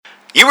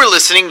You are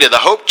listening to the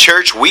Hope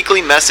Church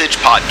Weekly Message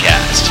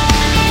Podcast.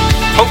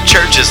 Hope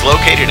Church is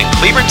located in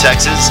Cleveland,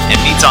 Texas,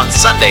 and meets on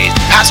Sundays.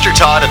 Pastor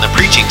Todd and the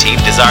preaching team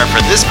desire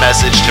for this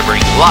message to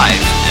bring life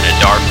in a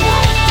dark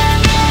world.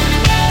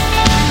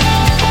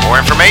 For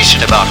more information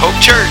about Hope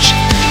Church,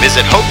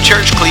 visit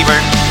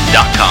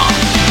hopechurchcleveland.com.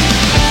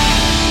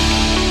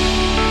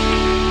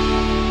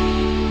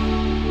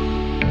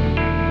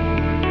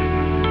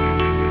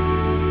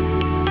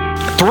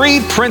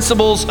 Three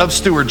principles of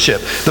stewardship.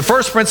 The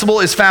first principle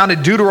is found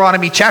in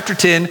Deuteronomy chapter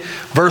 10,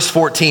 verse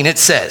 14. It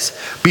says,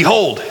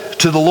 "Behold,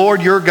 to the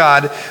Lord your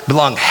God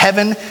belong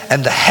heaven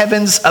and the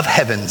heavens of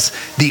heavens,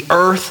 the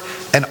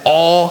earth and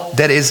all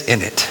that is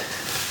in it."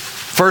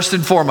 First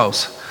and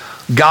foremost,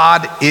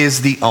 God is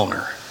the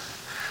owner.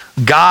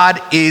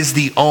 God is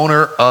the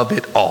owner of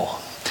it all.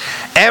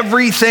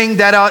 Everything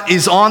that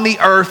is on the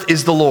earth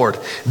is the Lord.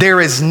 There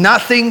is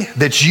nothing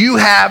that you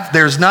have,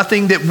 there's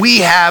nothing that we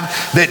have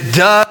that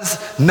does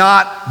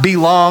not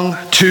belong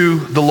to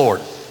the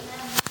Lord.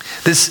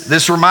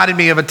 This reminded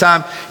me of a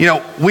time,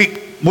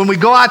 when we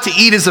go out to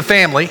eat as a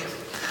family,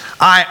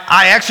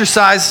 I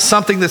exercise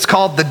something that's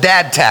called the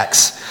dad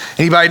tax.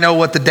 Anybody know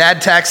what the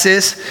dad tax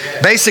is?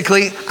 Yeah.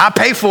 Basically, I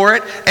pay for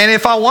it, and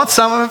if I want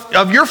some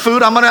of your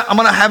food, I'm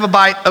gonna have a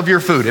bite of your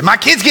food. And my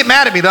kids get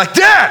mad at me. They're like,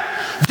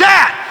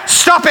 Dad,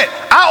 stop it.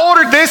 I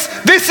ordered this.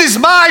 This is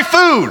my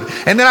food.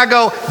 And then I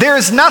go, there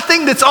is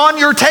nothing that's on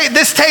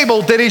this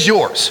table that is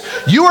yours.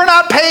 You are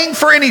not paying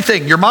for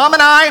anything. Your mom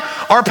and I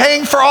are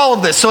paying for all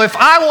of this. So if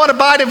I want a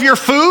bite of your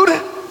food,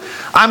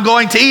 I'm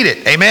going to eat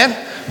it. Amen?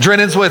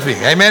 Drennan's with me.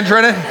 Amen,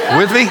 Drennan?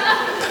 With me?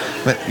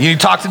 You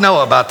talk to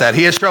Noah about that.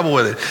 He has trouble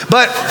with it.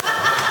 But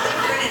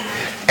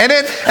and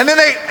then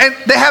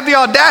they have the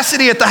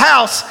audacity at the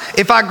house.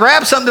 If I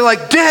grab something, they're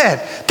like, Dad,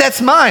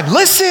 that's mine.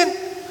 Listen,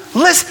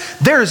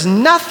 there's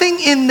nothing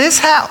in this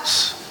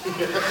house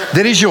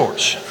that is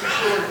yours.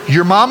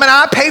 Your mom and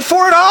I pay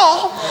for it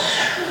all,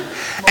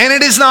 and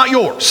it is not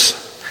yours.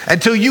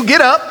 Until you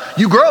get up,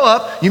 you grow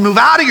up, you move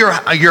out of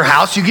your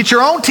house, you get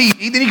your own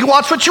TV, then you can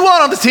watch what you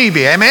want on the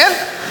TV, amen?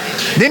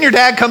 Then your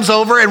dad comes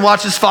over and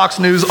watches Fox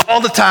News all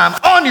the time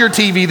on your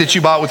TV that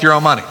you bought with your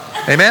own money,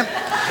 amen?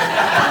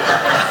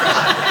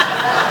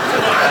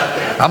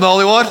 I'm the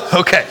only one?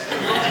 Okay.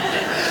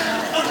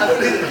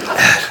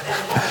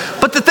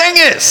 But the thing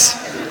is,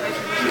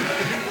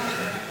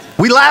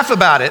 we laugh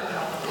about it.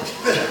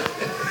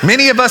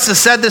 Many of us have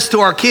said this to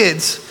our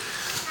kids,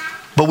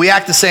 but we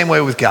act the same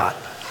way with God.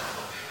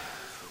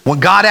 When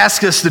God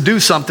asks us to do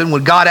something,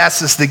 when God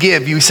asks us to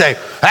give, you say,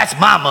 that's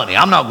my money.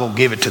 I'm not going to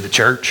give it to the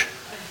church.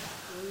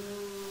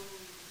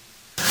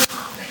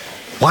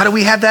 Why do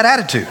we have that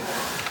attitude?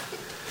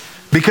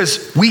 Because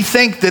we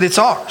think that it's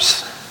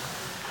ours.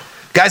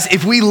 Guys,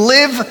 if we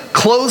live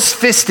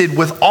close-fisted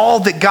with all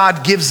that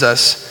God gives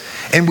us,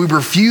 and we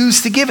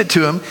refuse to give it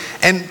to him,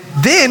 and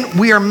then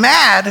we are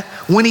mad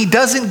when he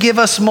doesn't give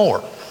us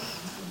more.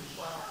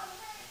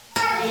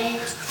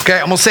 Okay,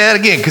 I'm going to say that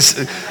again because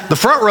the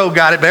front row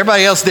got it, but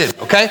everybody else didn't,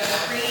 okay?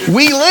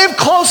 We live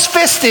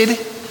close-fisted,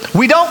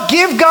 we don't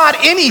give God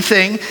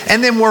anything,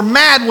 and then we're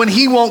mad when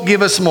he won't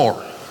give us more.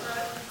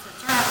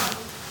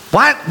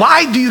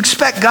 Why do you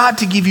expect God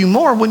to give you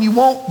more when you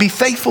won't be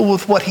faithful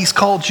with what he's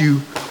called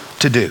you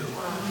to do?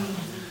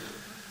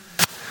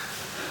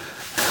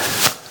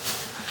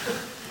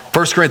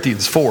 1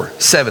 Corinthians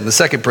 4:7, the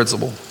second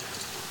principle.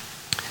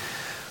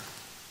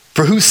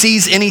 For who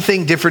sees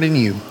anything different in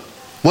you?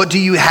 What do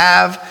you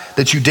have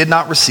that you did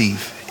not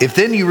receive? If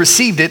then you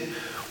received it,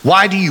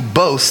 why do you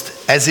boast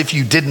as if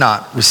you did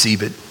not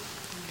receive it?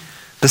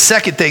 The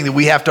second thing that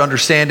we have to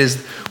understand is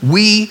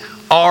we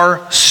are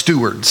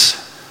stewards.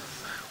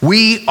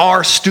 We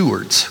are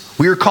stewards.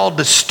 We are called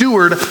to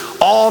steward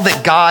all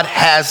that God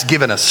has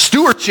given us.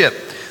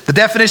 Stewardship. The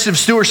definition of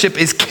stewardship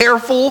is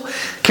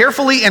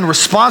carefully and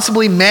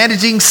responsibly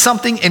managing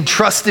something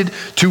entrusted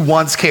to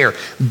one's care.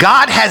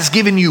 God has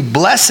given you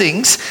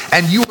blessings,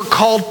 and you are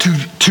called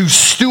to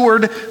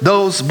steward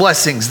those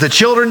blessings. The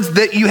children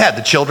that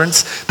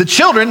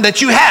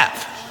you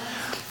have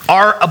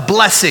are a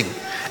blessing,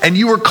 and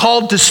you are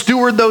called to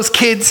steward those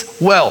kids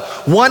well.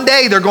 One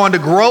day they're going to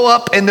grow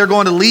up and they're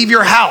going to leave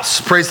your house.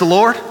 Praise the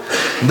Lord.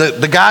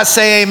 The guys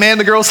say amen.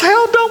 The girls say,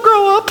 oh, don't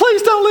grow up.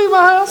 Please don't leave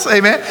my house.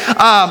 Amen.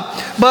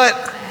 But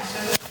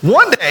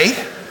one day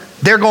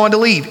they're going to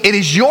leave. It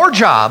is your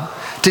job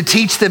to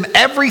teach them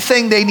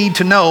everything they need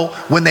to know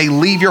when they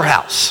leave your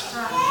house.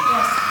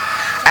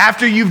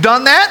 After you've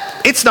done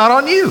that, it's not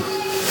on you.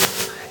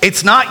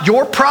 It's not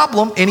your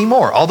problem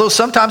anymore. Although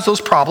sometimes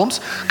those problems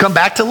come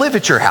back to live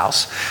at your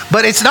house.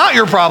 But it's not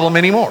your problem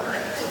anymore.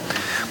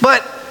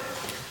 But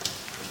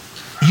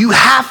you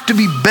have to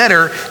be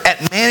better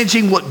at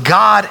managing what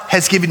God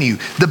has given you.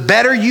 The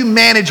better you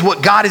manage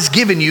what God has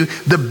given you,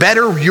 the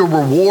better your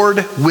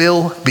reward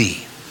will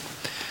be.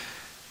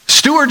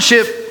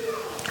 Stewardship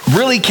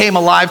really came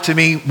alive to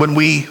me when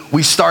we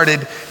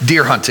started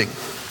deer hunting.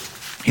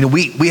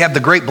 We have the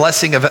great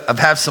blessing of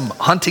have some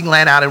hunting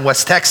land out in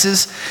West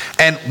Texas,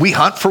 and we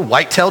hunt for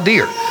whitetail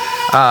deer.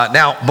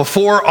 Now,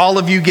 before all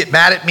of you get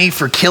mad at me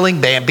for killing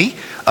Bambi,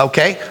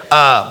 Okay,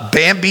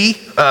 Bambi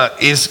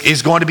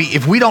is going to be,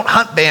 if we don't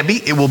hunt Bambi,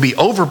 it will be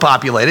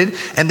overpopulated,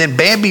 and then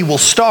Bambi will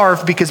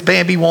starve because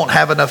Bambi won't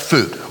have enough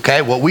food.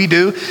 Okay, what we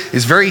do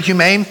is very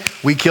humane.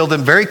 We kill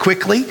them very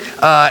quickly,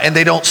 and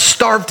they don't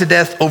starve to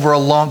death over a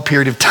long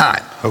period of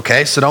time.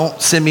 Okay, so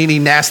don't send me any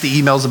nasty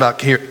emails about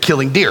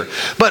killing deer.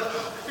 But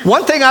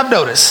one thing I've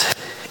noticed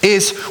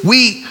is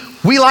we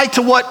like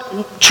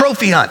to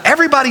trophy hunt.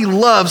 Everybody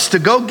loves to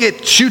go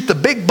shoot the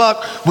big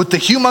buck with the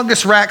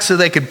humongous rack so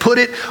they can put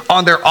it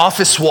on their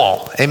office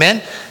wall.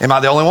 Amen? Am I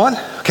the only one?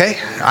 Okay,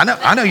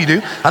 I know you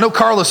do. I know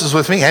Carlos is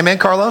with me. Amen,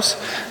 Carlos?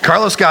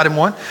 Carlos got him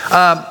one.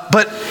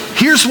 But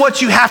here's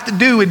what you have to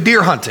do in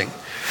deer hunting.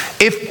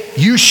 If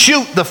you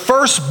shoot the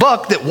first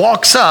buck that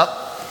walks up,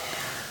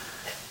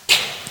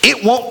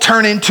 it won't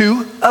turn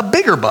into a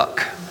bigger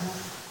buck.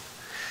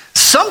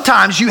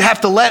 Sometimes you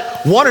have to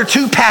let one or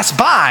two pass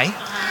by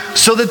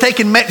so that they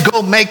can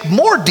go make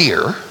more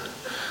deer,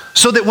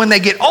 so that when they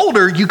get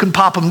older, you can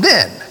pop them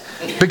then.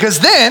 Because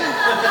then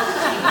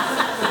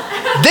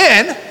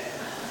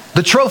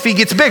the trophy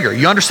gets bigger.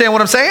 You understand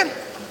what I'm saying?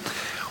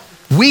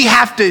 You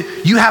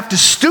have to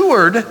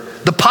steward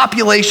the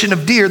population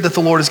of deer that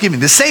the Lord has given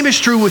you. The same is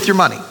true with your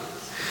money.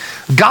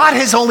 God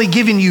has only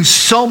given you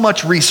so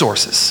much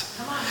resources.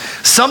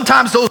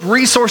 Sometimes those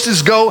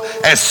resources go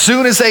as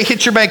soon as they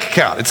hit your bank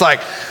account. It's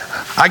like,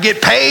 I get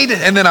paid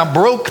and then I'm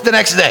broke the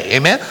next day.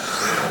 Amen?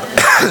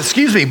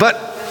 Excuse me. But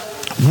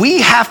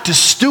we have to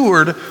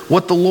steward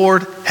what the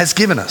Lord has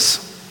given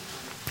us.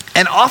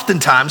 And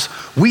oftentimes,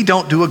 we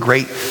don't do a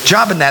great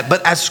job in that.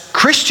 But as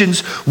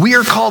Christians, we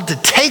are called to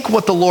take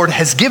what the Lord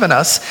has given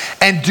us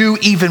and do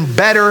even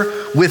better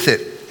with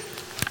it.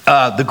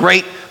 The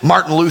great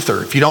Martin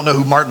Luther, if you don't know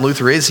who Martin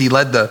Luther is, he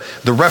led the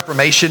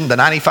Reformation, the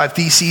 95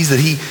 Theses that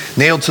he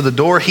nailed to the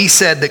door. He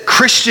said that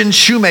Christian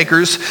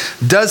shoemakers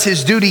does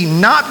his duty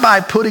not by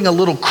putting a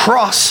little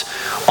cross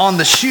on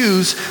the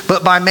shoes,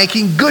 but by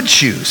making good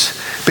shoes,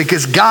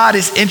 because God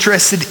is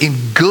interested in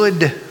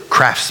good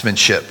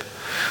craftsmanship.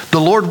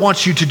 The Lord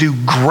wants you to do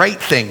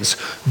great things,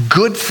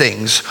 good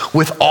things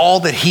with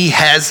all that he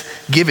has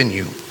given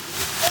you.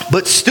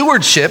 But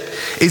stewardship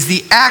is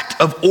the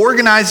act of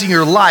organizing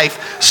your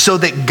life so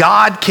that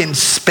God can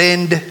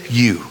spend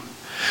you.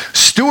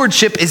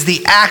 Stewardship is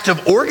the act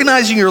of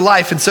organizing your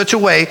life in such a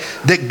way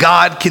that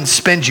God can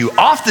spend you.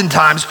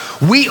 Oftentimes,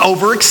 we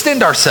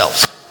overextend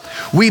ourselves.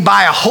 We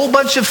buy a whole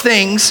bunch of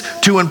things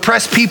to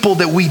impress people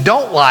that we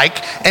don't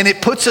like, and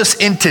it puts us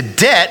into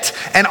debt,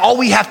 and all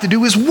we have to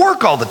do is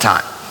work all the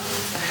time.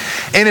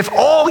 And if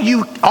all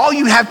you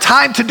have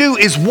time to do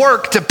is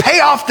work to pay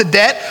off the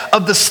debt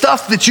of the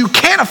stuff that you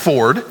can't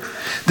afford,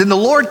 then the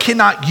Lord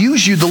cannot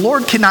use you. The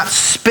Lord cannot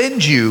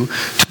spend you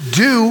to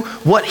do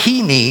what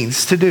he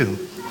needs to do.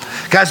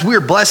 Guys, we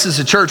are blessed as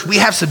a church. We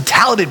have some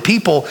talented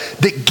people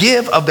that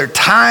give of their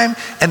time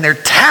and their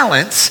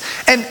talents,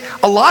 and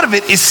a lot of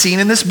it is seen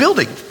in this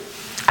building.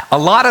 A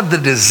lot of the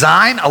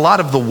design, a lot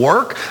of the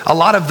work, a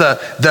lot of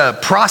the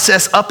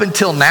process up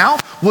until now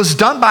was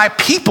done by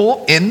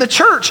people in the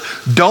church,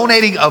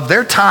 donating of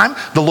their time.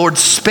 The Lord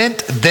spent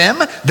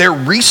their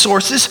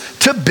resources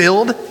to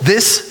build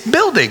this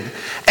building.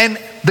 And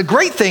the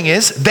great thing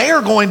is they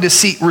are going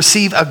to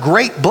receive a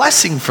great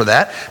blessing for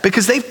that,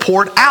 because they've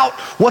poured out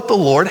what the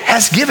Lord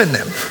has given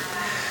them.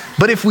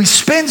 But if we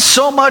spend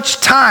so much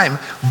time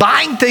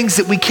buying things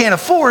that we can't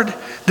afford,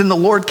 then the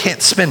Lord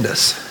can't spend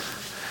us.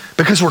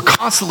 Because we're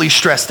constantly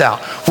stressed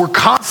out. We're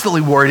constantly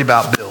worried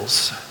about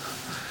bills.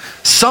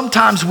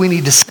 Sometimes we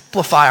need to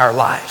simplify our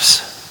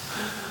lives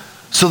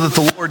so that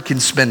the Lord can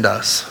spend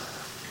us.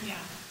 Yeah.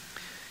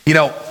 You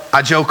know,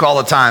 I joke all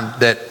the time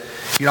that,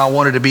 I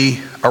wanted to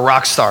be a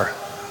rock star,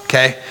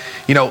 okay?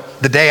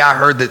 The day I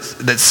heard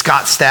that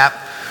Scott Stapp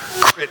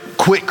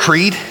quit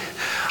Creed,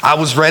 I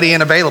was ready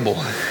and available.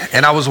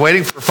 And I was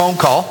waiting for a phone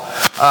call.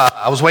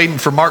 I was waiting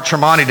for Mark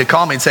Tremonti to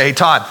call me and say, hey,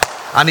 Todd,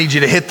 I need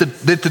you to hit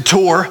the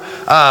tour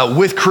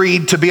with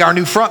Creed to be our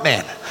new front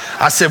man.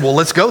 I said, well,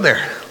 let's go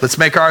there. Let's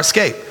make our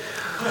escape.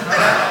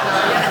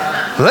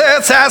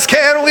 Let's ask,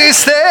 can we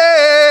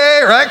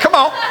stay? Right? Come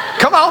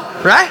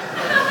on, right?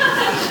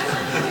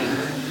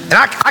 And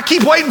I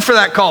keep waiting for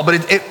that call,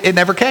 but it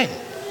never came.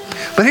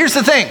 But here's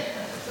the thing.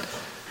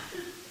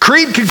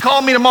 Creed could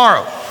call me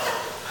tomorrow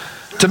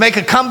to make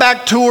a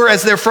comeback tour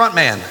as their front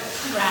man.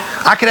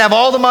 I could have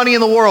all the money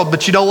in the world,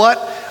 but you know what?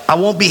 I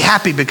won't be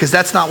happy, because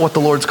that's not what the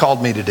Lord's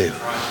called me to do.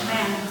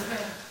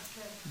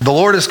 The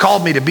Lord has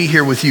called me to be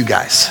here with you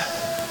guys.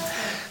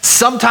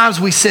 Sometimes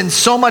we spend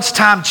so much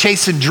time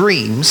chasing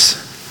dreams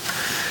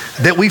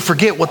that we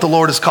forget what the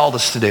Lord has called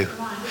us to do.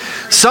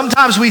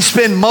 Sometimes we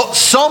spend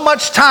so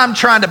much time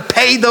trying to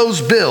pay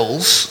those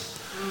bills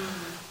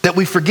that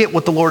we forget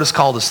what the Lord has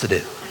called us to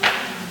do.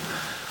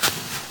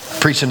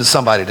 Preaching to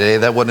somebody today.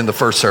 That wasn't in the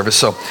first service.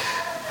 So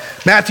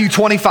Matthew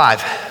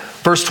 25,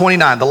 verse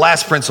 29, the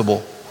last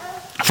principle.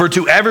 For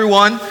to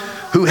everyone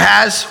who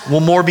has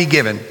will more be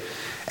given,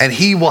 and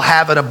he will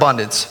have an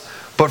abundance.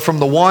 But from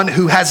the one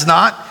who has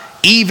not,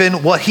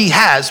 even what he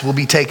has will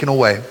be taken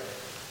away.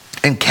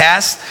 and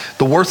cast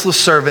the worthless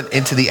servant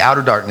into the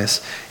outer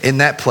darkness. In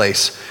that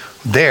place,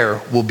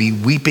 there will be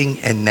weeping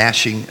and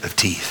gnashing of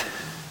teeth.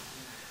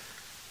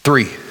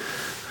 3,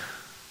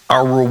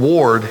 our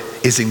reward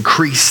is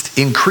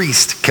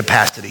increased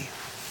capacity.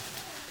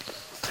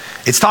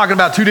 It's talking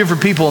about two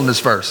different people in this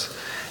verse.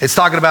 It's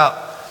talking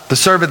about the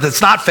servant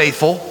that's not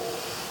faithful,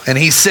 and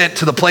he's sent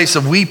to the place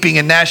of weeping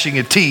and gnashing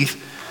of teeth.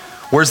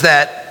 Where's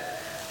that?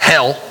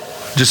 Hell,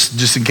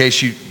 just in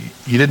case you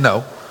didn't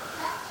know.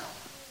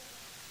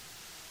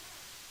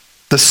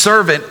 The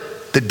servant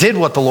that did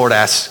what the Lord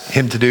asked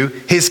him to do,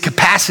 his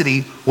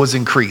capacity was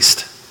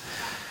increased.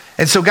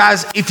 And so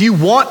guys, if you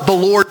want the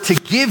Lord to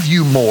give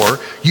you more,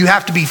 you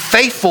have to be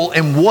faithful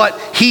in what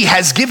he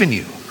has given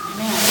you.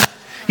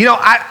 You know,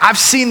 I've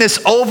seen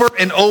this over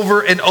and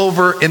over and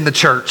over in the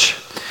church.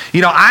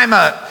 You know, I'm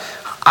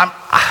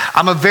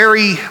a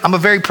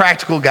very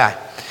practical guy.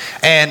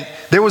 And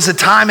there was a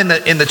time in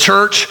the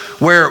church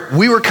where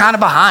we were kind of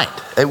behind.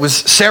 It was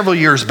several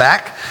years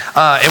back,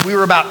 and we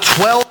were about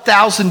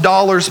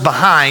 $12,000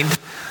 behind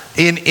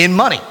in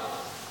money.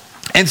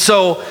 And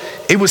so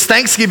it was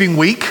Thanksgiving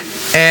week,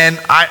 and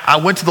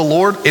I went to the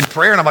Lord in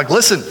prayer, and I'm like,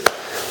 listen,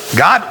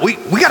 God, we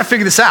got to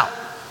figure this out.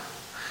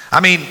 I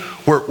mean,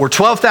 we're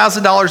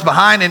 $12,000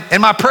 behind,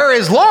 and my prayer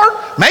is, Lord,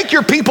 make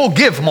your people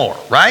give more,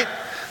 right?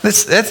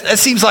 That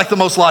seems like the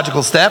most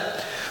logical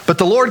step. But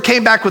the Lord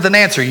came back with an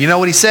answer. You know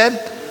what he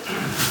said?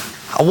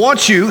 I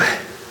want you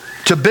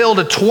to build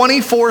a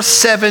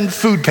 24/7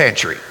 food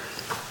pantry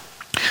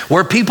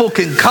where people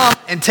can come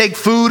and take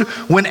food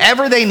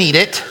whenever they need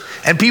it,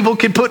 and people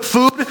can put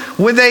food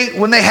when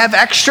they have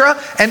extra,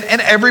 and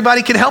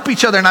everybody can help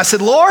each other. And I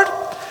said, Lord,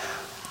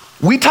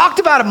 we talked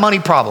about a money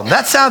problem.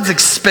 That sounds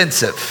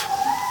expensive.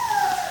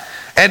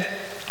 And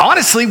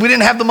honestly, we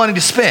didn't have the money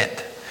to spend.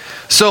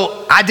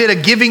 So I did a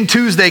Giving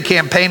Tuesday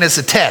campaign as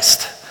a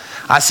test.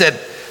 I said,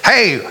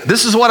 hey,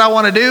 this is what I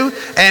want to do.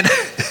 And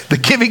the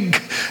giving,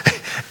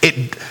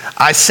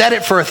 I set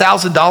it for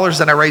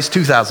 $1,000 and I raised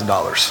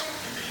 $2,000.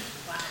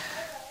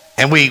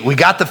 And we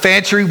got the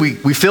pantry,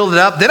 we filled it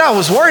up. Then I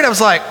was worried. I was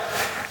like,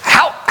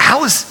 how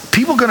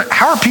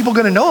are people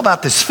gonna know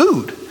about this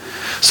food?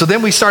 So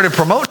then we started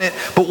promoting it.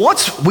 But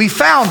once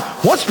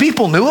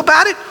people knew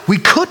about it, we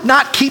could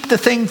not keep the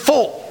thing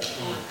full.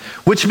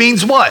 Which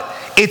means what?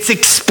 It's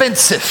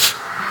expensive.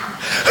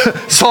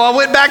 So I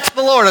went back to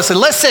the Lord. I said,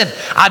 listen,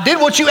 I did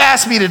what you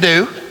asked me to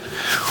do.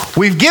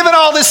 We've given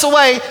all this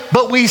away,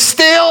 but we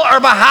still are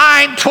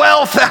behind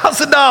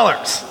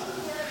 $12,000.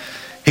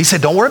 He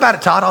said, don't worry about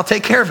it, Todd. I'll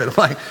take care of it. I'm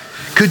like,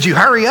 could you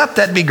hurry up?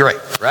 That'd be great,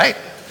 right?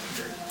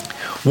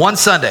 One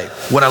Sunday,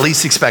 when I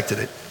least expected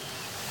it,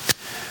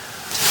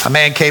 a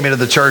man came into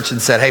the church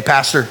and said, hey,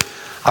 Pastor,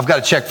 I've got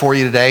a check for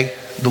you today.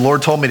 The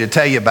Lord told me to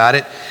tell you about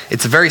it.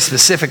 It's a very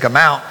specific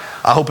amount.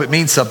 I hope it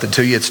means something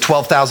to you. It's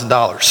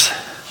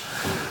 $12,000.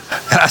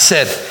 And I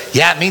said,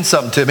 yeah, it means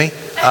something to me.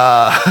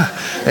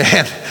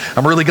 And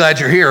I'm really glad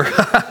you're here.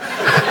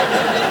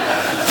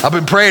 I've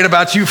been praying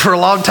about you for a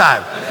long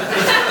time.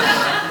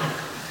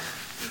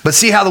 But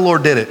see how the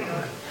Lord did it.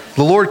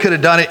 The Lord could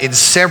have done it in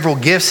several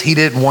gifts. He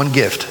did one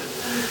gift.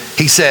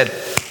 He said,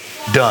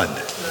 done.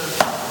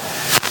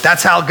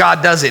 That's how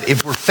God does it.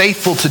 If we're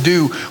faithful to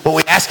do what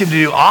we ask him to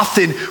do,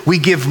 often we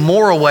give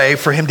more away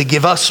for him to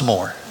give us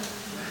more.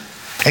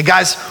 And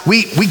guys,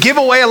 we give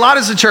away a lot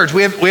as a church.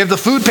 We have the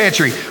food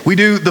pantry. We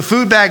do the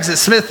food bags at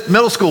Smith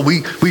Middle School.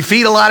 We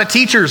feed a lot of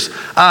teachers.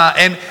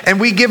 And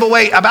we give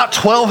away about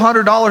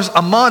 $1,200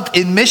 a month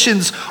in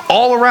missions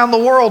all around the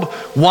world.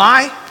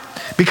 Why?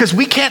 Because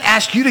we can't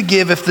ask you to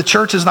give if the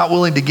church is not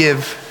willing to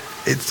give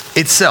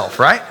itself,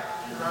 right?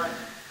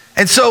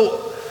 And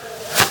so,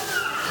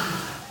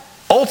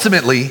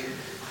 ultimately,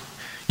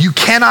 you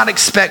cannot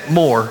expect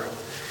more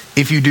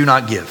if you do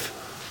not give.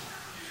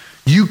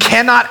 You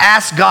cannot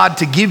ask God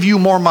to give you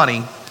more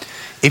money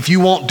if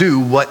you won't do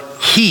what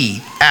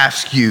he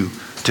asks you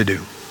to do.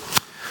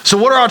 So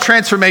what are our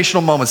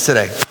transformational moments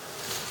today?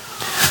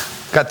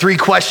 Got 3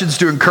 questions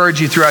to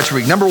encourage you throughout your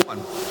week. Number 1.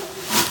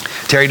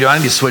 Terry, do I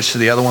need to switch to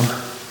the other one? You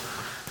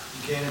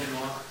can if you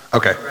want.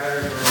 Okay.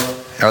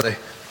 Are they?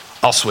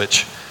 I'll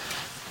switch.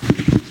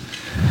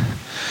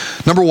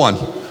 Number 1.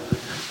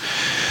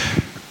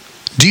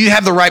 Do you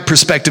have the right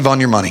perspective on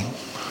your money?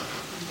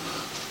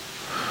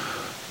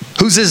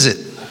 Whose is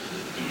it?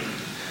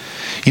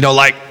 You know,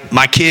 like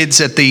my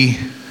kids at the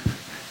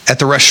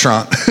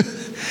restaurant,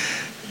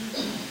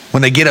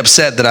 when they get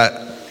upset that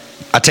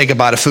I take a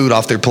bite of food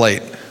off their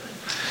plate.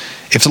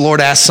 If the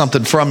Lord asks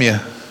something from you,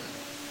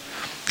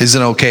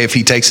 isn't it okay if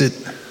he takes it?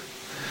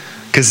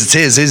 Because it's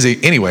his, is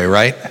he? Anyway,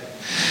 right?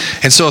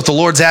 And so if the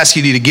Lord's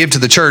asking you to give to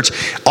the church,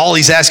 all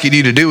he's asking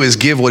you to do is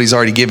give what he's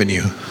already given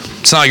you.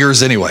 It's not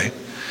yours anyway.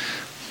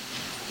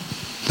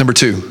 Number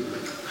 2.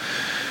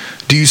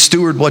 Do you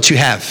steward what you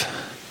have?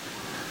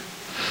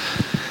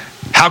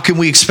 How can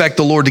we expect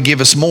the Lord to give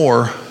us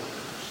more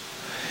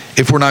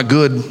if we're not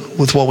good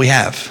with what we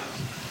have?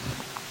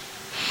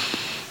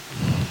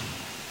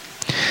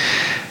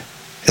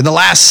 And the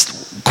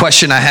last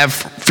question I have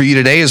for you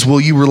today is,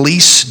 will you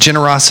release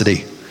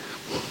generosity?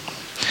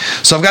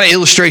 So I've got an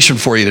illustration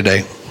for you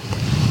today.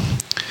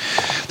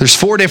 There's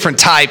 4 different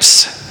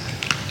types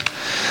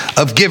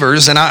of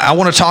givers, and I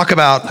want to talk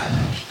about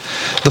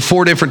the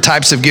 4 different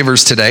types of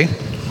givers today.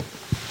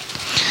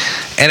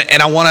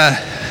 And I want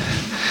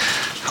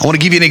to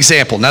give you an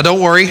example. Now, don't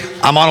worry,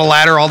 I'm on a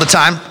ladder all the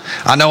time.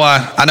 I know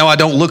I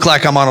don't look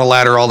like I'm on a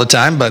ladder all the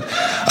time, but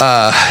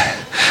I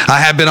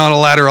have been on a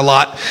ladder a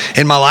lot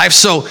in my life.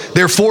 So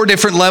there are 4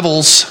 different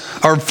levels,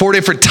 or 4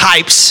 different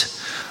types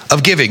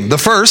of giving. The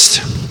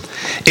first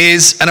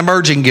is an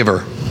emerging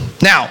giver.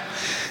 Now,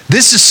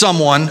 this is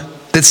someone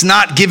that's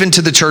not given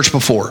to the church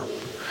before.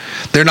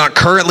 They're not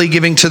currently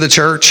giving to the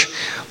church,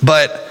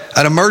 but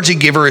an emerging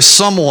giver is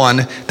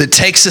someone that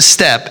takes a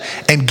step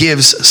and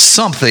gives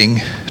something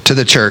to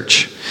the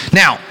church.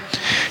 Now,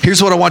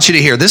 here's what I want you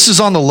to hear. This is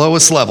on the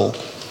lowest level,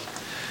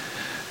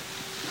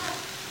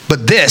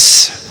 but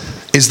this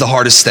is the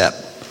hardest step.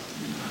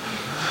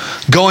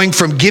 Going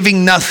from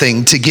giving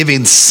nothing to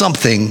giving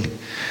something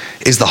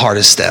is the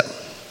hardest step.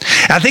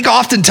 And I think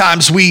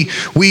oftentimes we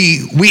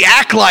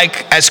act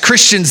like as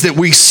Christians that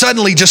we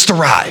suddenly just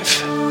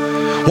arrive.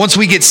 Once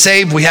we get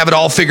saved, we have it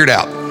all figured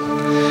out.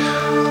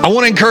 I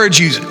want to encourage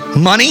you,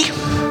 money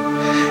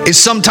is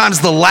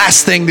sometimes the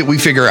last thing that we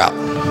figure out.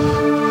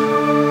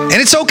 And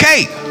it's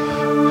okay.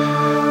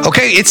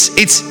 Okay, it's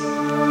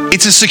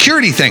a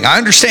security thing, I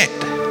understand.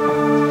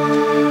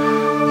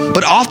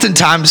 But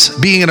oftentimes,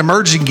 being an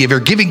emerging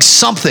giver, giving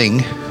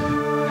something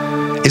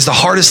is the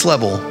hardest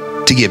level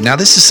to give. Now,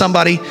 this is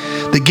somebody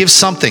that gives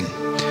something.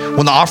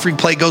 When the offering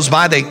plate goes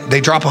by, they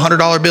drop a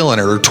 $100 bill in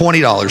it, or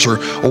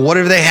 $20, or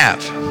whatever they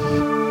have.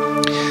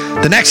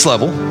 The next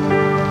level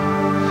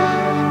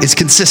is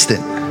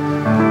consistent.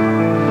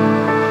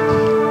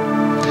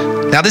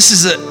 Now, this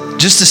is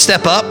just a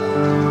step up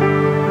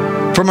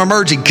from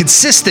emerging.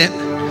 Consistent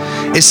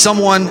is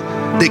someone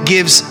that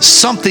gives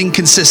something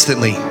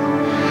consistently.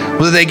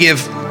 Whether they give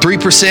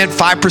 3%,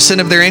 5%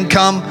 of their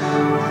income,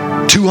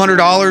 $200,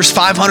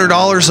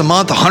 $500 a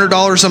month,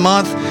 $100 a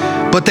month,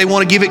 but they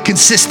want to give it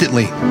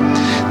consistently.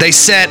 They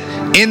set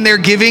in their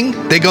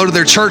giving, they go to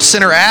their Church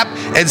Center app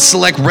and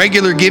select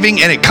regular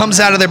giving, and it comes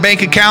out of their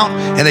bank account,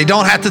 and they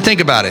don't have to think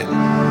about it.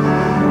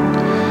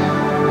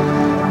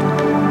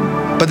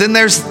 But then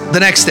there's the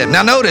next step.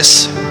 Now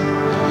notice,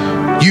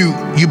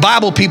 you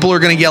Bible people are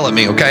going to yell at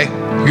me, okay?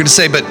 You're going to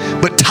say,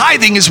 but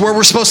tithing is where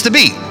we're supposed to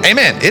be.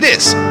 Amen, it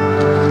is.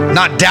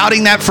 Not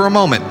doubting that for a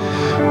moment.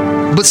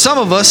 But some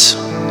of us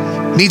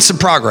need some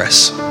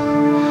progress.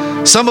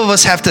 Some of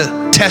us have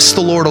to test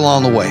the Lord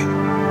along the way.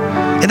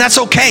 And that's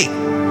okay.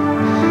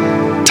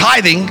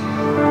 Tithing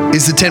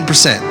is the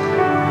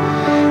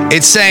 10%.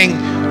 It's saying,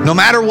 no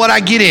matter what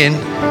I get in,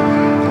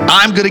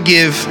 I'm going to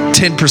give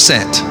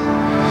 10%.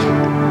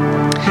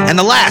 And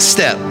the last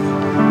step,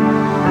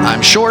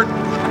 I'm short,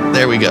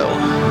 there we go,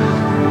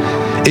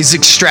 is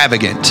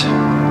extravagant.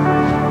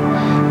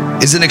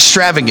 Is an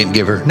extravagant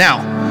giver.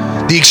 Now,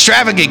 the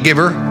extravagant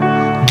giver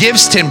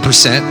gives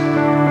 10%,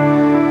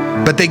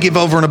 but they give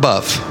over and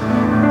above.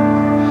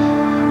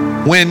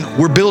 When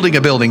we're building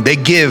a building, they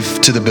give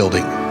to the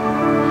building.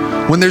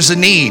 When there's a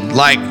need,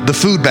 like the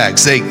food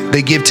bags,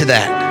 they give to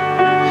that.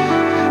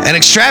 An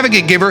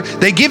extravagant giver,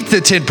 they give the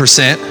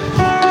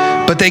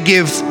 10%, but they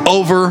give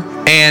over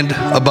and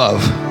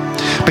above.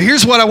 But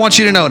here's what I want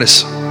you to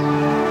notice.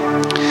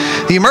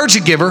 The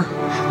emergent giver,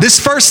 this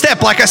first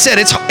step, like I said,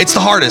 it's the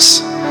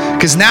hardest.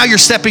 Because now you're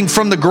stepping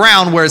from the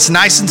ground where it's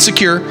nice and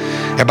secure.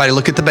 Everybody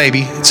look at the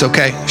baby. It's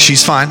okay.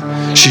 She's fine.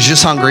 She's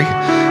just hungry.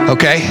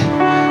 Okay?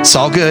 It's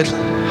all good.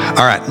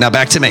 All right, now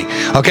back to me.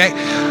 Okay?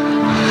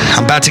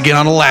 I'm about to get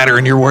on a ladder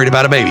and you're worried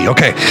about a baby.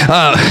 Okay.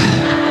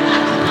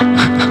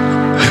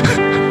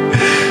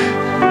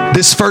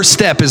 This first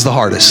step is the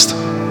hardest.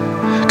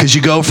 Because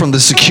you go from the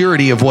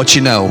security of what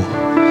you know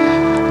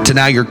to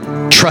now you're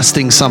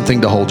trusting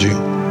something to hold you.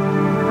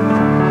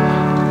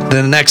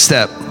 Then the next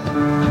step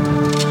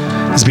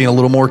is being a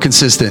little more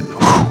consistent.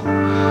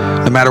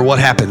 No matter what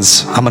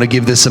happens, I'm going to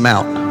give this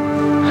amount.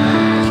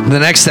 The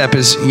next step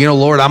is,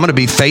 Lord, I'm going to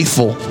be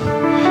faithful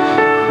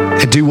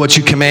and do what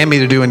you command me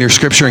to do in your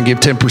scripture and give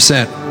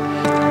 10%.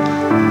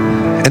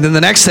 And then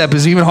the next step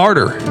is even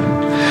harder.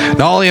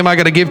 Not only am I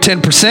going to give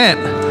 10%,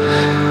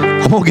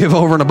 I'm going to give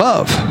over and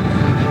above.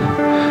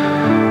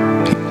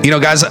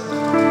 Guys,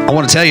 I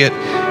want to tell you,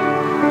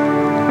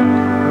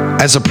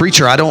 as a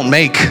preacher, I don't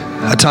make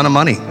a ton of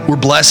money. We're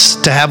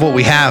blessed to have what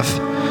we have.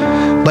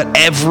 But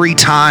every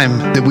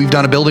time that we've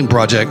done a building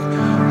project,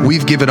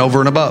 we've given over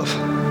and above.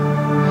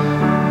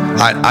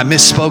 I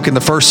misspoke in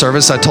the first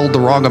service. I told the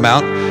wrong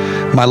amount.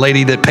 My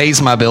lady that pays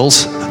my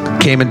bills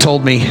came and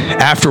told me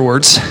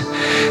afterwards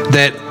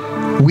that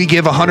we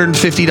give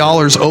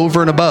 $150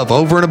 over and above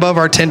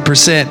our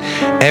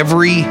 10%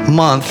 every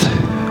month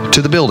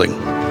to the building.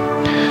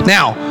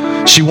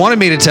 Now, she wanted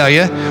me to tell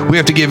you we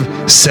have to give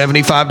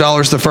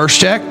 $75 the first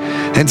check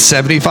and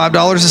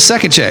 $75 the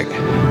second check.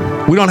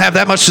 We don't have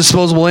that much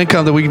disposable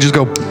income that we can just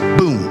go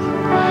boom.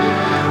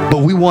 But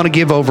we want to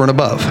give over and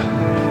above.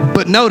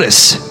 But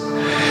notice,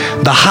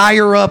 the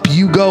higher up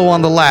you go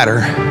on the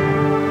ladder,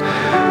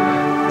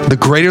 the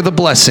greater the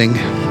blessing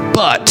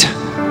But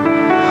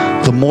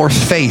the more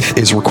faith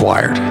is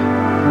required.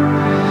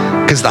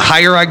 Because the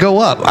higher I go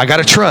up, I got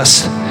to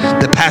trust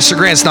that Pastor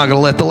Grant's not going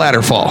to let the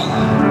ladder fall.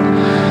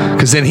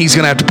 Because then he's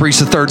going to have to preach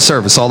the third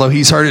service, although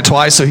he's heard it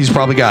twice, so he's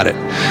probably got it.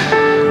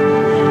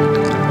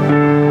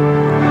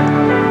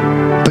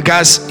 But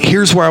guys,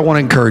 here's where I want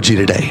to encourage you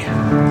today.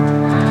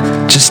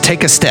 Just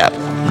take a step.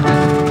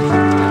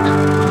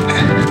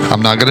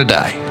 I'm not going to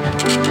die.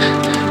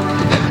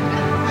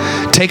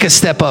 Take a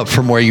step up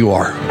from where you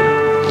are.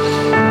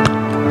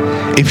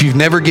 If you've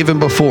never given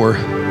before,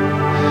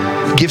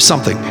 give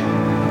something.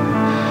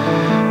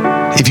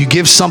 If you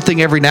give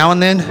something every now and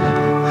then,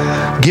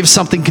 give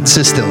something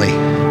consistently.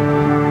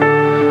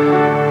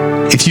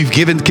 If you've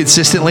given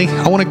consistently,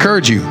 I want to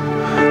encourage you.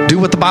 Do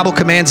what the Bible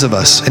commands of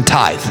us and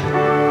tithe.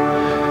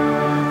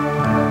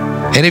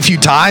 And if you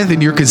tithe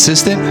and you're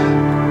consistent,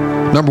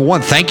 number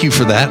one, thank you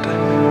for that.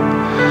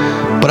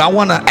 But I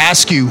want to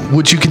ask you,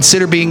 would you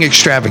consider being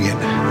extravagant?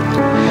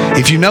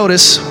 If you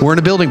notice, we're in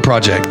a building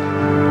project.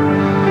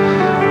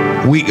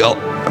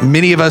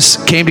 Many of us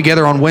came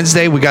together on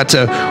Wednesday. We got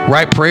to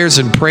write prayers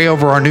and pray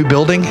over our new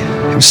building.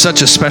 It was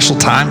such a special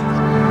time.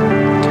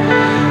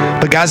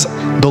 But guys,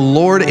 the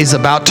Lord is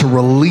about to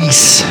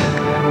release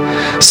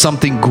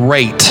something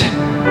great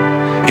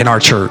in our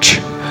church.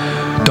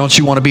 Don't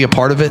you want to be a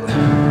part of it?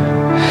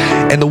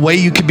 And the way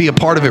you can be a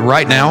part of it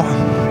right now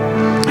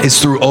is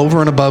through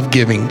over and above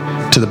giving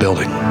to the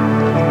building.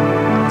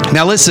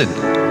 Now listen,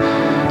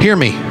 hear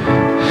me.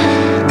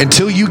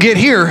 Until you get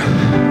here,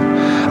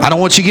 I don't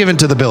want you giving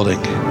to the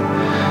building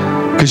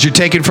because you're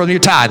taking from your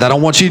tithe. I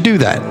don't want you to do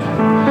that.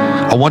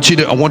 I want you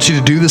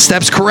to do the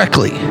steps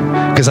correctly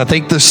because I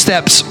think the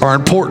steps are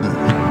important.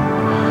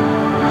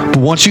 But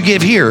once you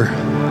give here,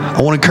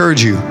 I want to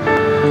encourage you,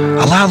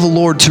 allow the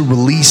Lord to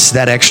release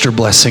that extra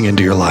blessing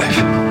into your life.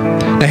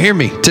 Now hear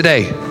me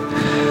today.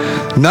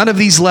 None of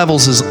these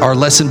levels are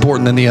less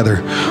important than the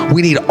other.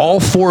 We need all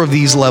four of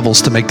these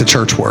levels to make the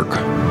church work.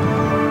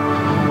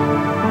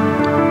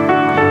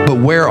 But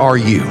where are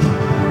you?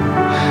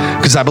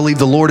 Because I believe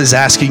the Lord is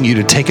asking you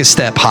to take a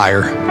step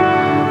higher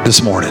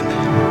this morning.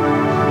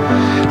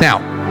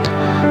 Now,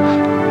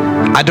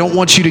 I don't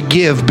want you to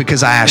give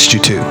because I asked you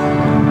to.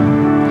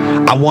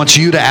 I want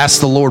you to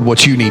ask the Lord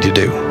what you need to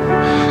do.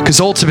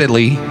 Because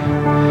ultimately,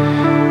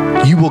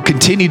 you will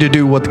continue to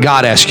do what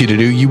God asked you to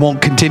do. You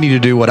won't continue to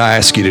do what I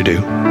ask you to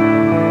do.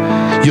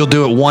 You'll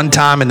do it one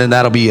time and then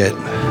that'll be it.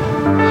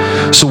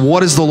 So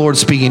what is the Lord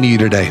speaking to you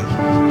today?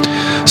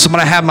 So I'm going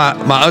to have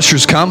my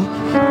ushers come.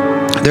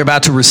 They're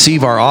about to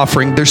receive our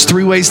offering. There's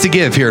 3 ways to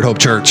give here at Hope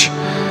Church.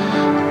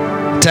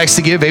 Text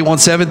to give,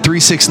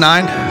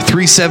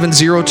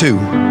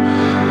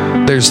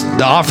 817-369-3702. There's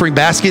the offering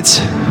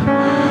baskets,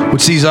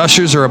 which these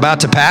ushers are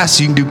about to pass.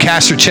 You can do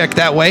cash or check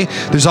that way.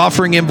 There's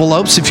offering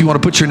envelopes if you want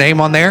to put your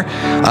name on there.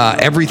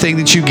 Everything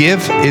that you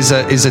give is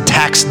a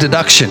tax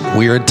deduction.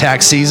 We are in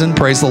tax season,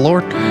 praise the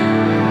Lord.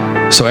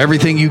 So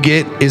everything you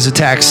get is a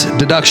tax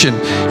deduction.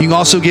 You can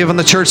also give on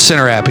the Church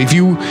Center app. If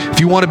you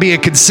want to be a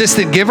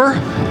consistent giver,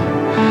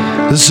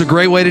 this is a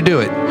great way to do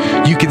it.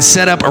 You can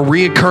set up a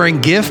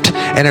reoccurring gift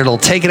and it'll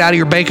take it out of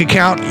your bank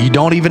account. You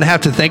don't even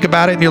have to think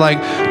about it. And you're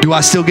like, do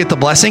I still get the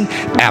blessing?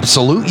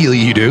 Absolutely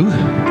you do.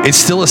 It's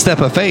still a step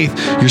of faith.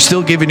 You're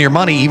still giving your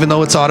money even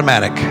though it's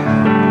automatic.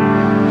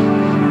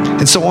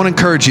 And so I want to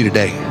encourage you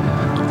today.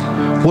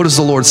 What is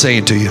the Lord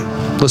saying to you?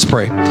 Let's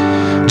pray.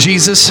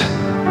 Jesus,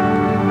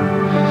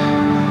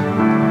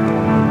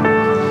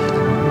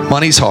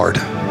 money's hard.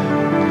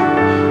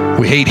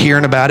 We hate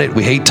hearing about it.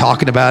 We hate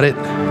talking about it.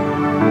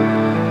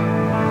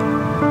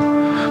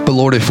 But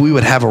Lord, if we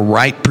would have a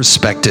right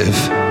perspective,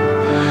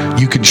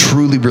 you can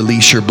truly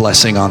release your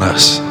blessing on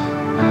us.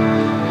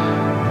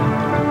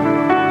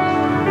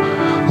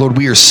 Lord,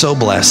 we are so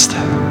blessed.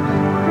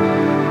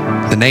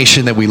 The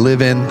nation that we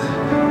live in,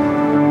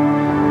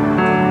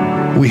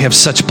 we have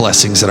such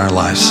blessings in our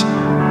lives.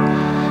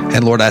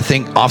 And Lord, I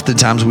think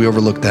oftentimes we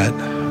overlook that.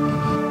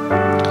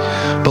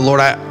 But Lord,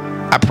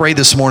 I pray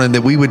this morning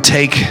that we would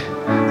take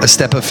a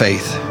step of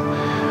faith.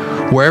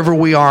 Wherever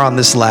we are on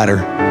this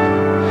ladder,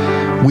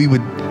 we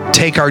would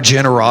take our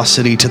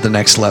generosity to the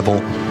next level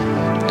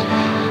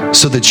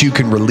so that you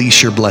can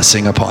release your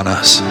blessing upon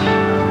us.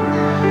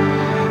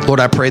 Lord,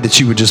 I pray that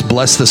you would just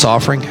bless this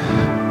offering,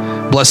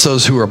 bless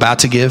those who are about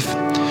to give,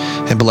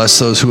 and bless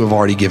those who have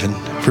already given.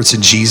 For it's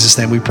in Jesus'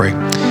 name we pray.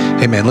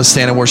 Amen. Let's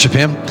stand and worship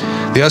him.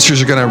 The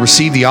ushers are going to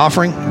receive the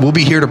offering. We'll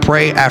be here to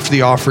pray after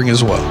the offering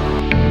as well.